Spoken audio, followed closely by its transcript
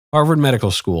Harvard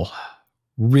Medical School.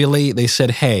 Really, they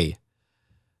said, hey,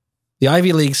 the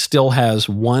Ivy League still has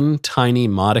one tiny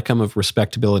modicum of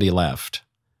respectability left.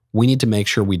 We need to make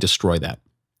sure we destroy that.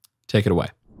 Take it away.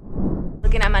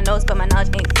 Looking at my notes, but my knowledge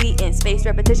ain't fleeting. Space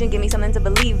repetition, give me something to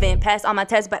believe in. Pass all my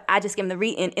tests, but I just skim the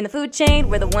reading. In the food chain,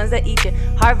 we're the ones that eat you.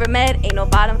 Harvard Med, ain't no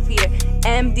bottom feeder.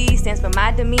 MD stands for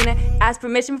my demeanor. Ask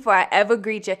permission before I ever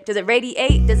greet you. Does it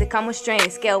radiate? Does it come with strain?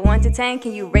 Scale 1 to 10,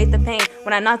 can you rate the pain?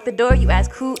 When I knock the door, you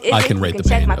ask who is it? I can rate the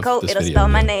pain. Check my coat, it'll spell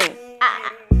my name.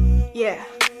 Yeah.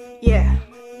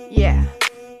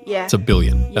 It's a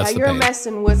billion. That's the you're pain.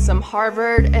 messing with some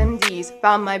Harvard MDs.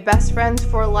 Found my best friends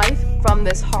for life from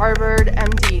this Harvard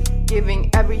MD. Giving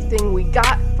everything we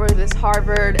got for this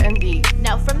Harvard MD.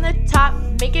 Now from the top,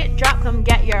 make it drop, come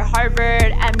get your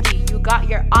Harvard MD. You got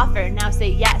your offer, now say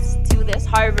yes to this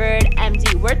Harvard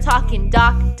MD. We're talking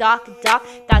doc,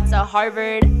 that's a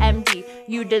Harvard MD.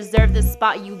 You deserve the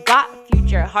spot, you got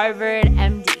future Harvard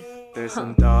MD. There's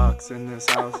some dogs in this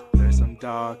house. There's some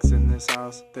dogs in this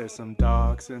house. There's some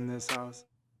dogs in this house.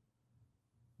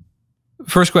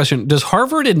 First question, does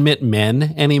Harvard admit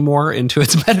men anymore into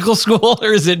its medical school,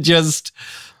 or is it just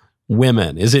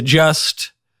women? Is it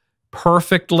just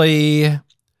perfectly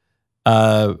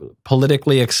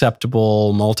politically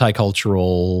acceptable,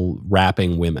 multicultural,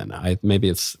 rapping women? Maybe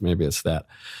it's that.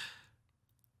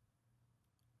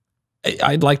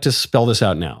 I'd like to spell this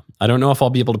out now. I don't know if I'll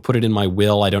be able to put it in my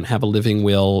will. I don't have a living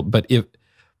will, but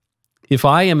if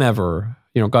I am ever,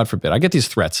 God forbid, I get these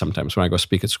threats sometimes when I go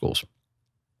speak at schools.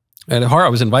 And I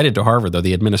was invited to Harvard, though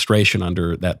the administration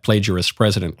under that plagiarist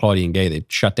president, Claudine Gay, they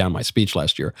shut down my speech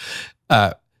last year.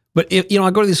 But I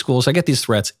go to these schools, I get these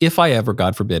threats. If I ever,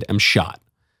 God forbid, am shot,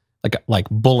 like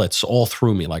bullets all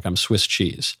through me, like I'm Swiss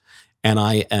cheese, and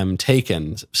I am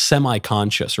taken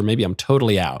semi-conscious, or maybe I'm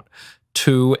totally out,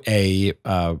 to an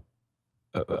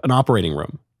operating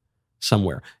room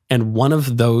somewhere, and one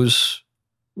of those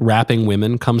rapping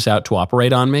women comes out to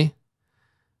operate on me,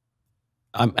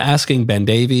 I'm asking Ben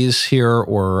Davies here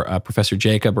or Professor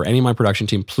Jacob or any of my production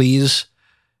team, please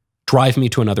drive me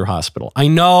to another hospital. I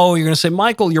know you're going to say,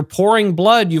 Michael, you're pouring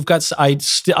blood.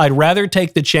 I'd rather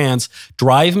take the chance.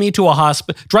 Drive me to a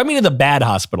hospital. Drive me to the bad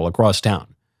hospital across town,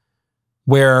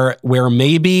 where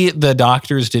maybe the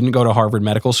doctors didn't go to Harvard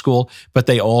Medical School, but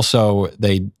they also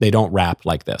they don't rap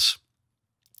like this.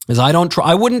 Because I don't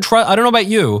know about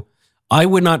you, I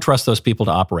would not trust those people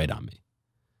to operate on me.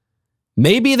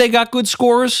 Maybe they got good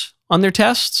scores on their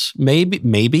tests.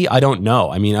 Maybe I don't know.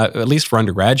 I mean, at least for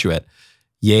undergraduate,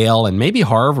 Yale and maybe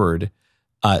Harvard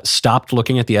stopped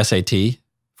looking at the SAT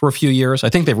for a few years. I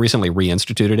think they've recently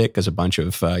reinstituted it because a bunch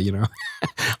of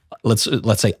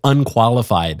let's say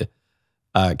unqualified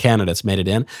candidates made it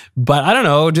in. But I don't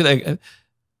know. Do they?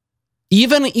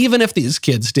 Even if these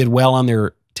kids did well on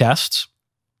their tests,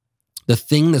 the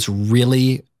thing that's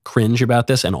really cringe about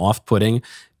this and off-putting,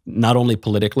 not only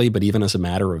politically, but even as a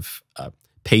matter of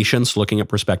patients looking at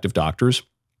prospective doctors,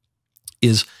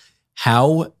 is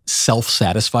how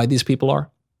self-satisfied these people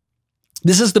are.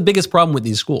 This is the biggest problem with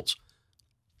these schools.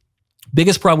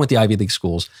 Biggest problem with the Ivy League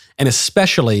schools, and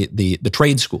especially the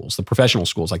trade schools, the professional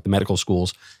schools, like the medical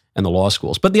schools and the law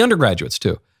schools, but the undergraduates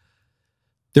too.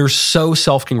 They're so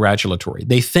self-congratulatory.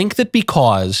 They think that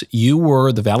because you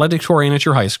were the valedictorian at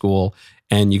your high school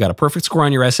and you got a perfect score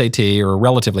on your SAT or a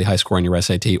relatively high score on your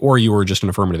SAT, or you were just an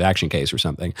affirmative action case or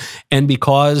something, and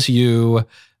because you,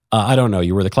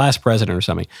 you were the class president or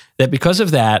something, that because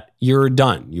of that, you're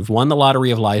done. You've won the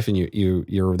lottery of life and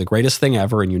you're the greatest thing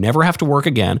ever and you never have to work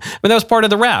again. But that was part of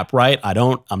the rap, right?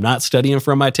 I'm not studying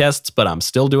for my tests, but I'm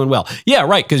still doing well. Yeah,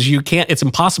 right, because it's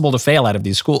impossible to fail out of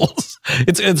these schools.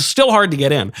 It's still hard to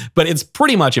get in, but it's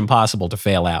pretty much impossible to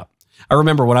fail out. I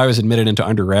remember when I was admitted into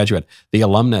undergraduate, the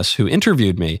alumnus who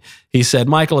interviewed me, he said,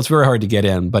 Michael, it's very hard to get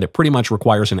in, but it pretty much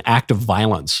requires an act of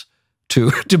violence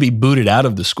to be booted out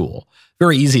of the school.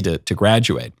 Very easy to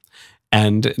graduate.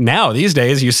 And now, these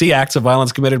days, you see acts of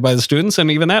violence committed by the students,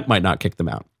 and even that might not kick them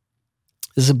out.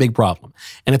 This is a big problem,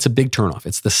 and it's a big turnoff.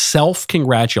 It's the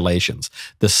self-congratulations,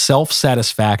 the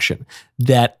self-satisfaction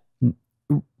that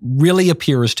really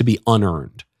appears to be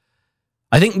unearned.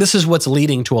 I think this is what's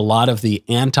leading to a lot of the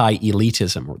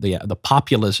anti-elitism or the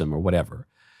populism or whatever.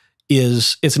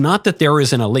 It's not that there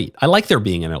is an elite. I like there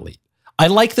being an elite. I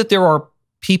like that there are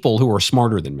people who are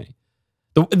smarter than me.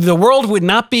 The world would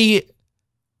not be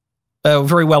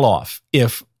very well off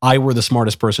if I were the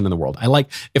smartest person in the world.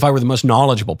 If I were the most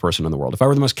knowledgeable person in the world. If I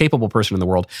were the most capable person in the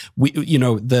world,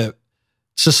 the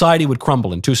society would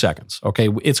crumble in 2 seconds. Okay,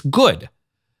 it's good.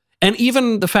 And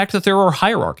even the fact that there are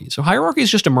hierarchies. So hierarchies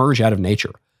just emerge out of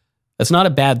nature. That's not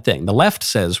a bad thing. The left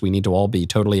says we need to all be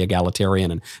totally egalitarian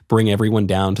and bring everyone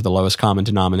down to the lowest common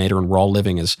denominator, and we're all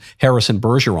living as Harrison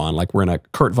Bergeron, like we're in a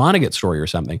Kurt Vonnegut story or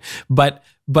something. But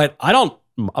I don't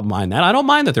mind that. I don't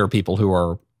mind that there are people who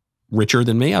are richer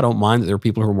than me. I don't mind that there are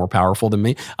people who are more powerful than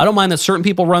me. I don't mind that certain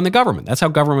people run the government. That's how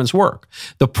governments work.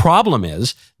 The problem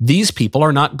is these people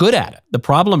are not good at it. The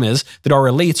problem is that our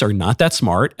elites are not that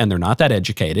smart, and they're not that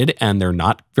educated, and they're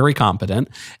not very competent,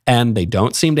 and they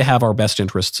don't seem to have our best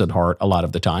interests at heart a lot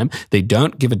of the time. They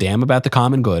don't give a damn about the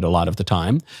common good a lot of the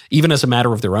time, even as a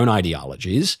matter of their own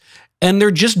ideologies. And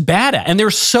they're just bad at it, and they're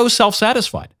so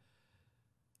self-satisfied.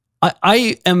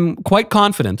 I am quite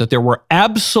confident that there were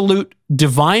absolute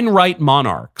divine right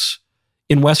monarchs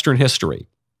in Western history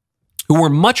who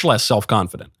were much less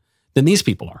self-confident than these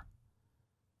people are.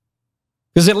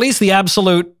 Because at least the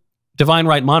absolute divine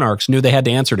right monarchs knew they had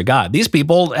to answer to God. These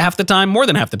people, half the time, more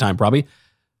than half the time probably,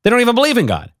 they don't even believe in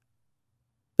God.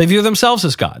 They view themselves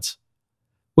as gods,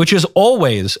 which is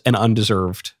always an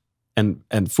undeserved and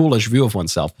foolish view of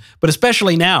oneself. But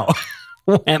especially now,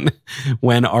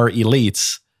 when our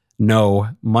elites know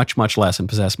much, much less and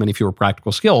possess many fewer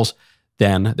practical skills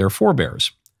than their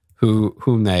forebears,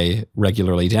 whom they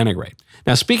regularly denigrate.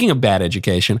 Now, speaking of bad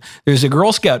education, there's a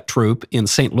Girl Scout troop in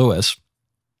St. Louis.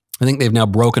 I think they've now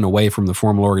broken away from the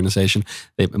formal organization.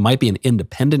 It might be an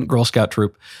independent Girl Scout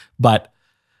troop, but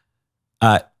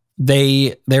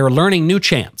they are learning new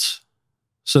chants.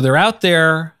 So they're out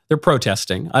there, they're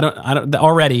protesting. I don't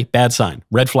already bad sign,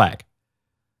 red flag.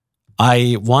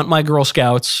 I want my Girl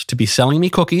Scouts to be selling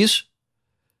me cookies.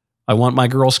 I want my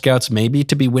Girl Scouts maybe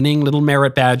to be winning little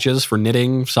merit badges for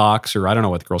knitting socks, or I don't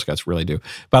know what the Girl Scouts really do,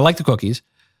 but I like the cookies.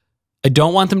 I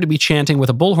don't want them to be chanting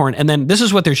with a bullhorn. And then this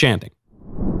is what they're chanting.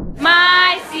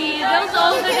 My seagulls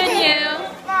older than you.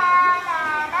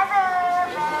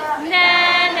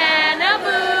 Na na na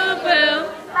boo boo.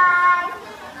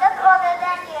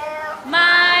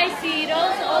 My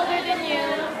seagulls older than you.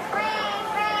 Free,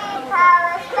 free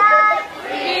Palestine.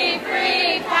 Free,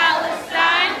 free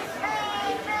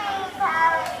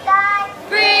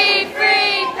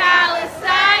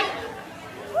Palestine.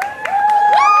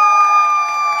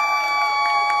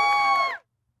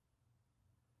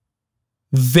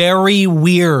 Very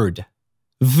weird.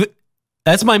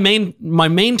 That's my main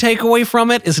takeaway from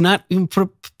it is not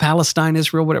Palestine,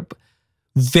 Israel, whatever.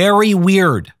 Very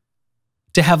weird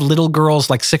to have little girls,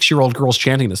 like 6-year-old girls,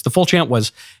 chanting this. The full chant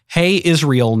was, "Hey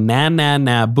Israel, na na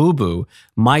na boo boo,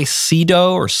 my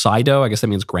Sido," or Sido, I guess that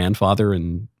means grandfather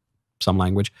in some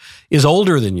language, "is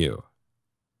older than you."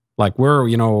 Like we're,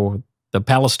 the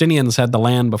Palestinians had the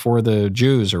land before the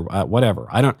Jews, or whatever.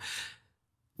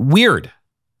 Weird.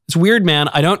 It's weird, man.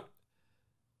 I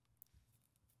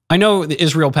know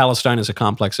Israel-Palestine is a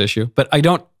complex issue, but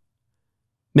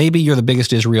maybe you're the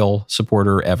biggest Israel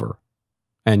supporter ever,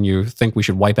 and you think we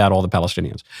should wipe out all the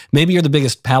Palestinians. Maybe you're the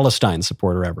biggest Palestine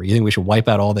supporter ever. You think we should wipe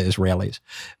out all the Israelis.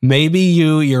 Maybe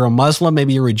you're a Muslim,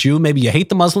 maybe you're a Jew, maybe you hate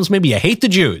the Muslims, maybe you hate the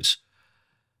Jews.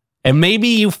 And maybe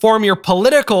you form your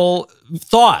political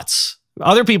thoughts,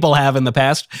 other people have in the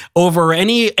past, over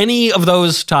any of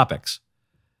those topics.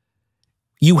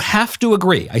 You have to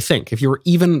agree, I think, if you're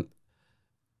even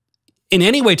in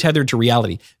any way tethered to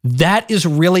reality, that is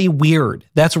really weird.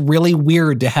 That's really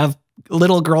weird to have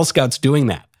little Girl Scouts doing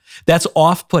that. That's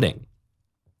off-putting.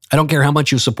 I don't care how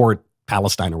much you support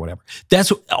Palestine or whatever.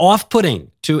 That's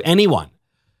off-putting to anyone.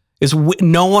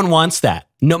 No one wants that.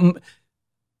 No,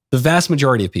 the vast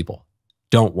majority of people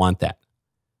don't want that.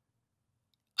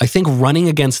 I think running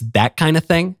against that kind of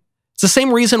thing, it's the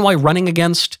same reason why running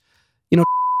against,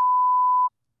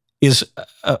 is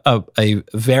a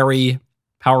very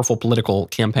powerful political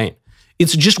campaign.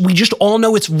 It's just, we just all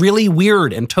know it's really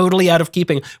weird and totally out of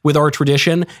keeping with our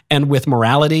tradition and with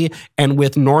morality and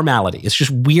with normality. It's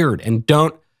just weird. And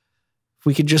if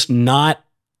we just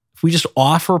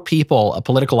offer people a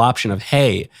political option of,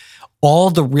 hey, all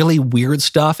the really weird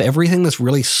stuff, everything that's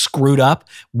really screwed up,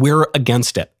 we're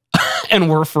against it.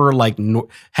 And we're for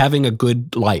having a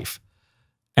good life.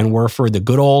 And we're for the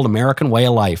good old American way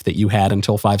of life that you had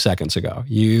until 5 seconds ago.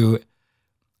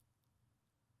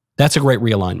 That's a great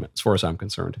realignment as far as I'm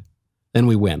concerned. Then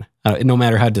we win, no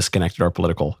matter how disconnected our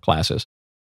political class is.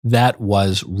 That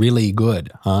was really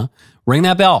good, huh? Ring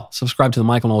that bell. Subscribe to the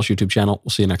Michael Knowles YouTube channel.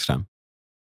 We'll see you next time.